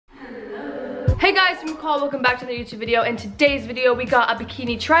Hey guys, I'm McCall. Welcome back to the YouTube video. In today's video, we got a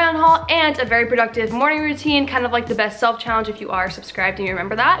bikini try-on haul and a very productive morning routine, kind of like the best self challenge if you are subscribed and you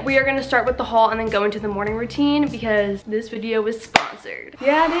remember that. We are going to start with the haul and then go into the morning routine because this video is sponsored.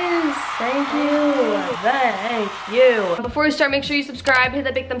 Yeah, it is. Thank you. Thank you. Before we start, make sure you subscribe, hit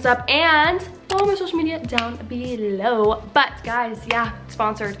that big thumbs up, and follow my social media down below. But guys, yeah,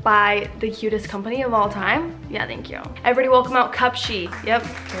 sponsored by the cutest company of all time. Yeah, thank you. Everybody welcome out CupShe. Yep,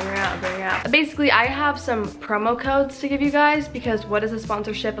 bring her out, bring her out. Basically, I have some promo codes to give you guys because what is a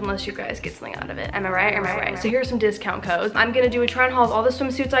sponsorship unless you guys get something out of it? Am I right? Am I right? So here are some discount codes. I'm gonna do a try and haul of all the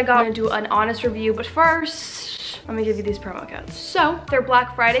swimsuits I got. I'm gonna do an honest review, but first, I'm gonna give you these promo codes. So, their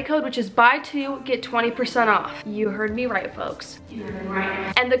Black Friday code, which is buy two, get 20% off. You heard me right, folks. You heard me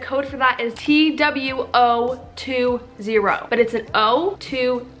right. And the code for that is TWO20, but it's an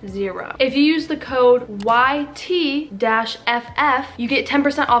O20. If you use the code YT-FF, you get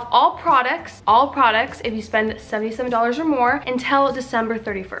 10% off all products if you spend $77 or more until December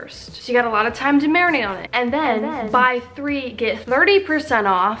 31st. So you got a lot of time to marinate on it. And then buy three, get 30%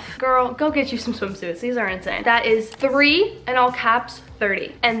 off. Girl, go get you some swimsuits. These are insane. That is 3 in all caps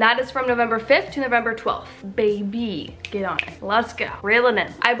 30, and that is from November 5th to November 12th. Baby, get on it. Let's go. Reel it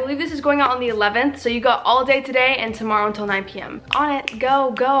in. I believe this is going out on the 11th, so you got all day today and tomorrow until 9 p.m. On it.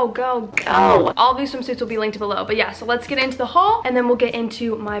 Go, go, go, go. All these swimsuits will be linked below. But yeah, so let's get into the haul and then we'll get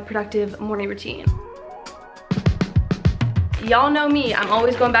into my productive morning routine. Y'all know me, I'm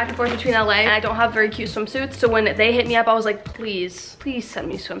always going back and forth between LA and I don't have very cute swimsuits. So when they hit me up, I was like, please send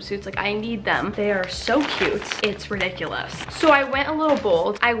me swimsuits. Like, I need them. They are so cute. It's ridiculous. So I went a little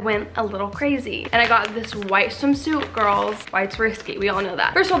bold. I went a little crazy. And I got this white swimsuit, girls. White's risky, we all know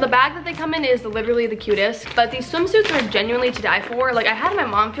that. First of all, the bag that they come in is literally the cutest, but these swimsuits are genuinely to die for. Like, I had my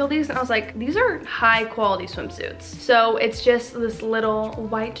mom feel these and I was like, these are high quality swimsuits. So it's just this little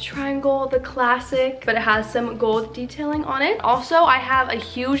white triangle, the classic, but it has some gold detailing on it. Also, I have a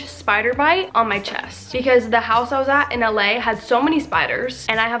huge spider bite on my chest because the house I was at in LA had so many spiders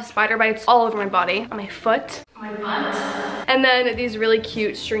and I have spider bites all over my body, on my foot, my butt, and then these really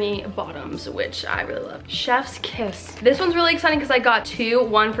cute stringy bottoms, which I really love. Chef's kiss. This one's really exciting because I got two,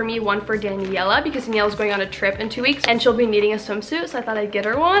 one for me, one for Daniela, because Daniela's going on a trip in 2 weeks and she'll be needing a swimsuit, so I thought I'd get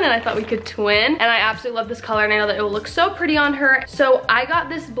her one and I thought we could twin, and I absolutely love this color and I know that it will look so pretty on her. So I got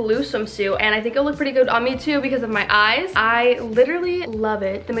this blue swimsuit and I think it'll look pretty good on me too because of my eyes. I literally love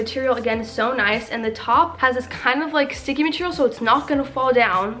it. The material, again, is so nice, and the top has this kind of like sticky material so it's not gonna fall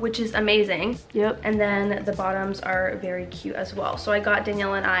down, which is amazing. Yep. And then the bottoms are very cute as well. So I got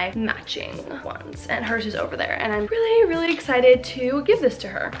Danielle and I matching ones and hers is over there, and I'm really excited to give this to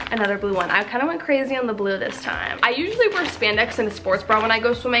her. Another blue one. I kind of went crazy on the blue this time. I usually wear spandex and a sports bra when I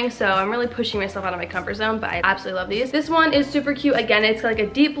go swimming, so I'm really pushing myself out of my comfort zone, but I absolutely love these. This one is super cute. Again, it's like a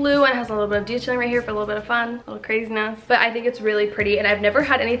deep blue and has a little bit of detailing right here for a little bit of fun, a little craziness, but I think it's really pretty and I've never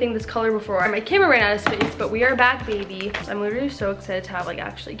had anything this color before. My camera ran out of space, but we are back, baby. So I'm literally so excited to have like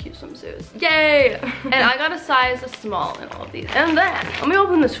actually cute swimsuits. Yay! And I got a size small in all of these. And then, let me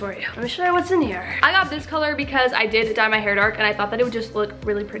open this for you. Let me show you what's in here. I got this color because I did dye my hair dark and I thought that it would just look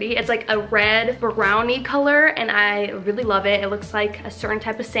really pretty. It's like a red brownie color and I really love it. It looks like a certain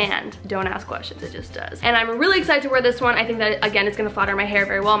type of sand. Don't ask questions, it just does. And I'm really excited to wear this one. I think that, again, it's gonna flatter my hair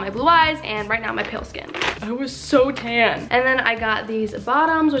very well, my blue eyes, and right now my pale skin. I was so tan. And then I got these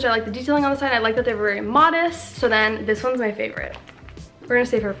bottoms, which I like the detailing on the side. I like that they're very modest. So then this one's my favorite. We're gonna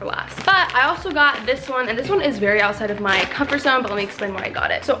save her for last. But I also got this one, and this one is very outside of my comfort zone, but let me explain why I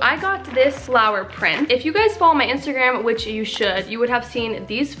got it. So I got this flower print. If you guys follow my Instagram, which you should, you would have seen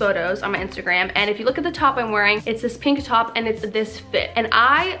these photos on my Instagram. And if you look at the top I'm wearing, it's this pink top and it's this fit. And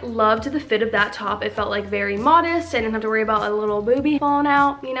I loved the fit of that top. It felt like very modest. I didn't have to worry about a little boobie falling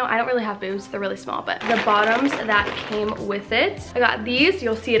out. You know, I don't really have boobs, they're really small, but the bottoms that came with it, I got these,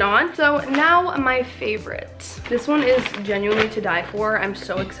 you'll see it on. So now my favorite. This one is genuinely to die for. I'm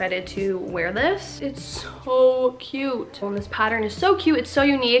so excited to wear this. It's so cute. And this pattern is so cute. It's so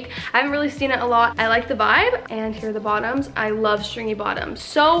unique. I haven't really seen it a lot. I like the vibe. And here are the bottoms. I love stringy bottoms.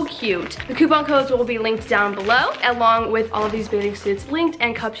 So cute. The coupon codes will be linked down below, along with all of these bathing suits linked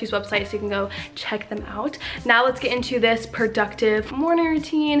and CupShe's website, so you can go check them out. Now let's get into this productive morning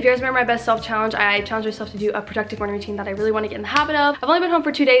routine. If you guys remember my best self challenge, I challenged myself to do a productive morning routine that I really want to get in the habit of. I've only been home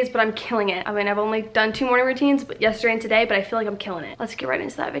for 2 days, but I'm killing it. I mean, I've only done 2 morning routines, but yesterday and today, but I feel like I'm killing it. Let's get right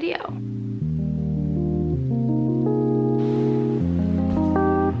into that video.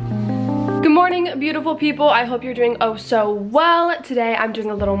 Good morning, beautiful people. I hope you're doing oh so well. Today I'm doing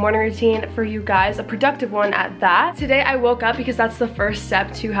a little morning routine for you guys, a productive one at that. Today I woke up because that's the first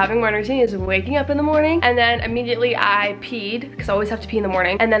step to having morning routine is waking up in the morning, and then immediately I peed because I always have to pee in the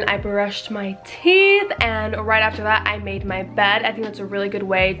morning, and then I brushed my teeth, and right after that I made my bed. I think that's a really good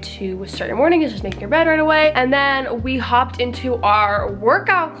way to start your morning, is just making your bed right away. And then we hopped into our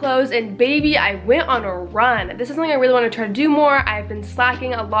workout clothes, and baby, I went on a run. This is something I really want to try to do more. I've been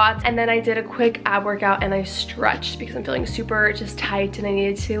slacking a lot, and then I did a quick ab workout and I stretched because I'm feeling super just tight and I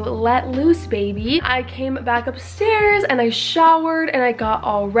needed to let loose, baby. I came back upstairs and I showered and I got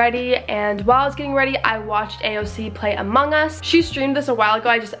all ready, and while I was getting ready I watched AOC play Among Us. She streamed this a while ago.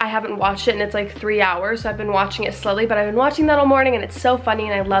 I haven't watched it and it's like 3 hours, so I've been watching it slowly, but I've been watching that all morning and it's so funny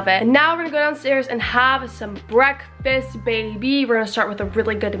and I love it. And now we're gonna go downstairs and have some breakfast, baby. We're gonna start with a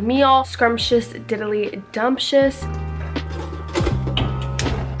really good meal, scrumptious diddly dumptious.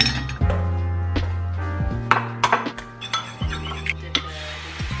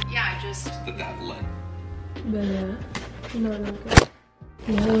 No.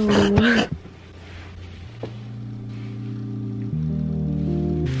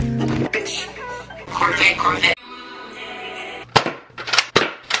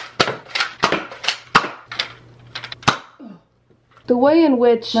 The way in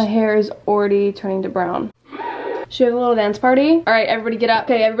which my hair is already turning to brown. Should we have a little dance party? All right, everybody get up.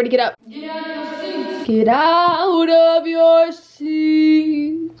 Okay, everybody get up. Get out of your seats. Get out of your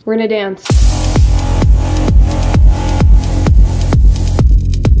seats. We're gonna dance.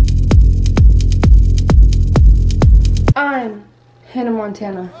 I'm Hannah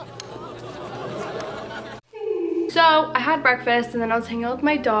Montana. So I had breakfast and then I was hanging out with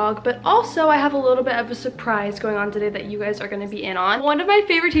my dog, but also I have a little bit of a surprise going on today that you guys are going to be in on. One of my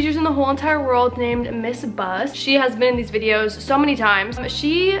favorite teachers in the whole entire world named Miss Bus. She has been in these videos so many times.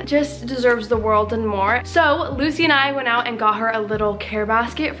 She just deserves the world and more. So Lucy and I went out and got her a little care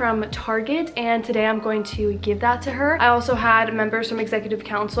basket from Target, and today I'm going to give that to her. I also had members from Executive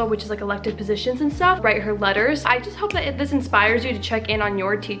Council, which is like elected positions and stuff, write her letters. I just hope that this inspires you to check in on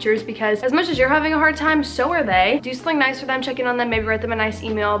your teachers, because as much as you're having a hard time, so are they. Do something nice for them, check in on them, maybe write them a nice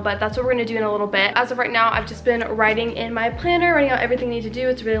email, but that's what we're gonna do in a little bit. As of right now, I've just been writing in my planner, writing out everything I need to do.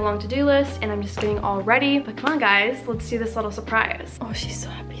 It's a really long to-do list, and I'm just getting all ready. But come on, guys, let's do this little surprise. Oh, she's so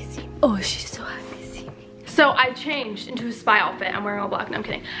happy to see me. Oh, she's so happy to see me. So I changed into a spy outfit. I'm wearing all black. No, I'm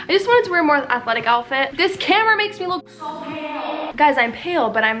kidding. I just wanted to wear a more athletic outfit. This camera makes me look so pale. Guys, I'm pale,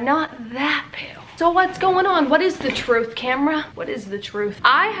 but I'm not that pale. So what's going on? What is the truth, camera? What is the truth?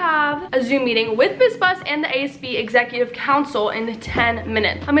 I have a Zoom meeting with Miss Bus and the ASB Executive Council in 10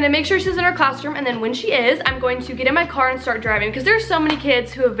 minutes. I'm gonna make sure she's in her classroom, and then when she is, I'm going to get in my car and start driving, because there's so many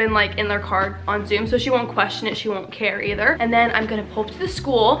kids who have been like in their car on Zoom, so she won't question it, she won't care either. And then I'm gonna pull up to the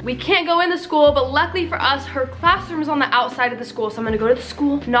school. We can't go in the school, but luckily for us, her classroom is on the outside of the school, so I'm gonna go to the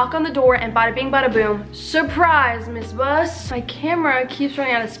school, knock on the door, and bada bing, bada boom. Surprise, Miss Bus. My camera keeps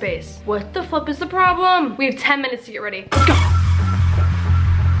running out of space. What the flip is the problem? We have 10 minutes to get ready. Let's go.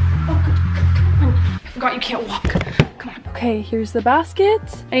 Oh, come on. I forgot you can't walk. Come on. Okay, here's the basket.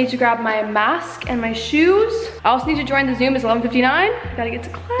 I need to grab my mask and my shoes. I also need to join the Zoom. It's 11:59. I gotta get to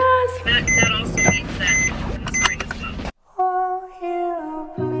class. That also means that in the spring as well. Oh, hero,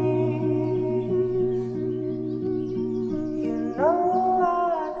 please. You know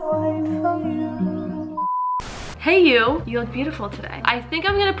I'd wait for you. Hey you look beautiful today. I think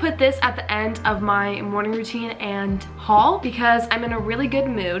I'm gonna put this at the end of my morning routine and haul because I'm in a really good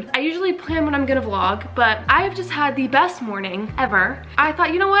mood. I usually plan when I'm gonna vlog, but I have just had the best morning ever. I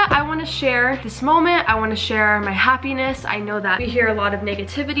thought, you know what? I wanna share this moment. I wanna share my happiness. I know that we hear a lot of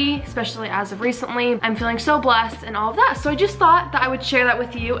negativity, especially as of recently. I'm feeling so blessed and all of that. So I just thought that I would share that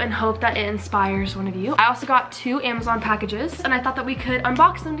with you and hope that it inspires one of you. I also got 2 Amazon packages and I thought that we could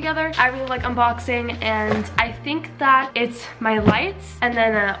unbox them together. I really like unboxing, and I think that it's my lights and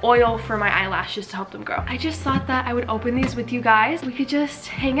then oil for my eyelashes to help them grow. I just thought that I would open these with you guys. We could just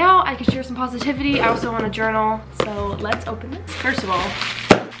hang out. I could share some positivity. I also want a journal. So let's open this. First of all,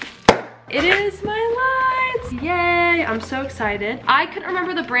 it is my lights. Yay, I'm so excited. I couldn't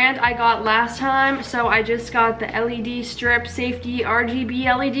remember the brand I got last time, so I just got the LED strip, safety RGB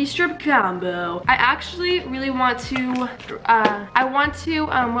LED strip combo. I actually really want to, what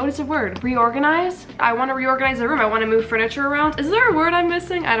is the word? Reorganize? I want to reorganize the room. I want to move furniture around. Is there a word I'm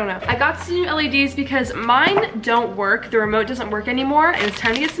missing? I don't know. I got some new LEDs because mine don't work. The remote doesn't work anymore, and it's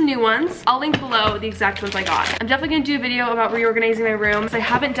time to get some new ones. I'll link below the exact ones I got. I'm definitely gonna do a video about reorganizing my room, because I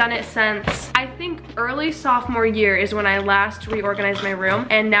haven't done it since, I think, early sophomore sophomore year is when I last reorganized my room,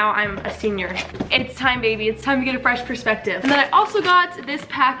 and now I'm a senior. It's time, baby. It's time to get a fresh perspective. And then I also got this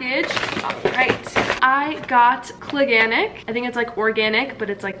package. All right. I got Cliganic. I think it's like organic, but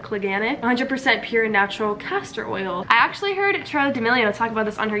it's like Cliganic. 100% pure natural castor oil. I actually heard Charli D'Amelio talk about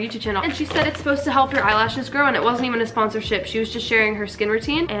this on her YouTube channel, and she said it's supposed to help your eyelashes grow, and it wasn't even a sponsorship. She was just sharing her skin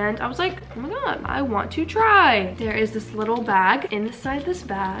routine, and I was like, oh my god, I want to try. There is this little bag. Inside this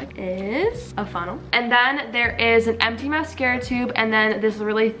bag is a funnel, and then there is an empty mascara tube, and then this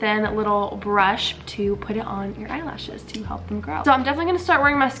really thin little brush to put it on your eyelashes to help them grow. So I'm definitely gonna start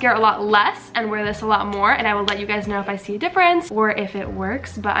wearing mascara a lot less and wear this a lot more, and I will let you guys know if I see a difference or if it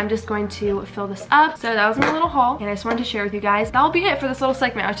works, but I'm just going to fill this up. So that was my little haul, and I just wanted to share with you guys. That'll be it for this little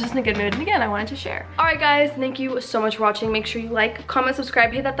segment. I was just in a good mood, and again, I wanted to share. All right, guys, thank you so much for watching. Make sure you like, comment,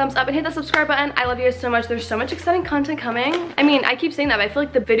 subscribe, hit that thumbs up, and hit that subscribe button. I love you guys so much. There's so much exciting content coming. I mean, I keep saying that, but I feel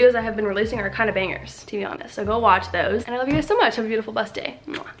like the videos I have been releasing are kind of bangers, to be honest. So go watch those, and I love you guys so much. Have a beautiful, blessed day.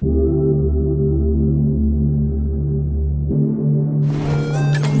 Mwah.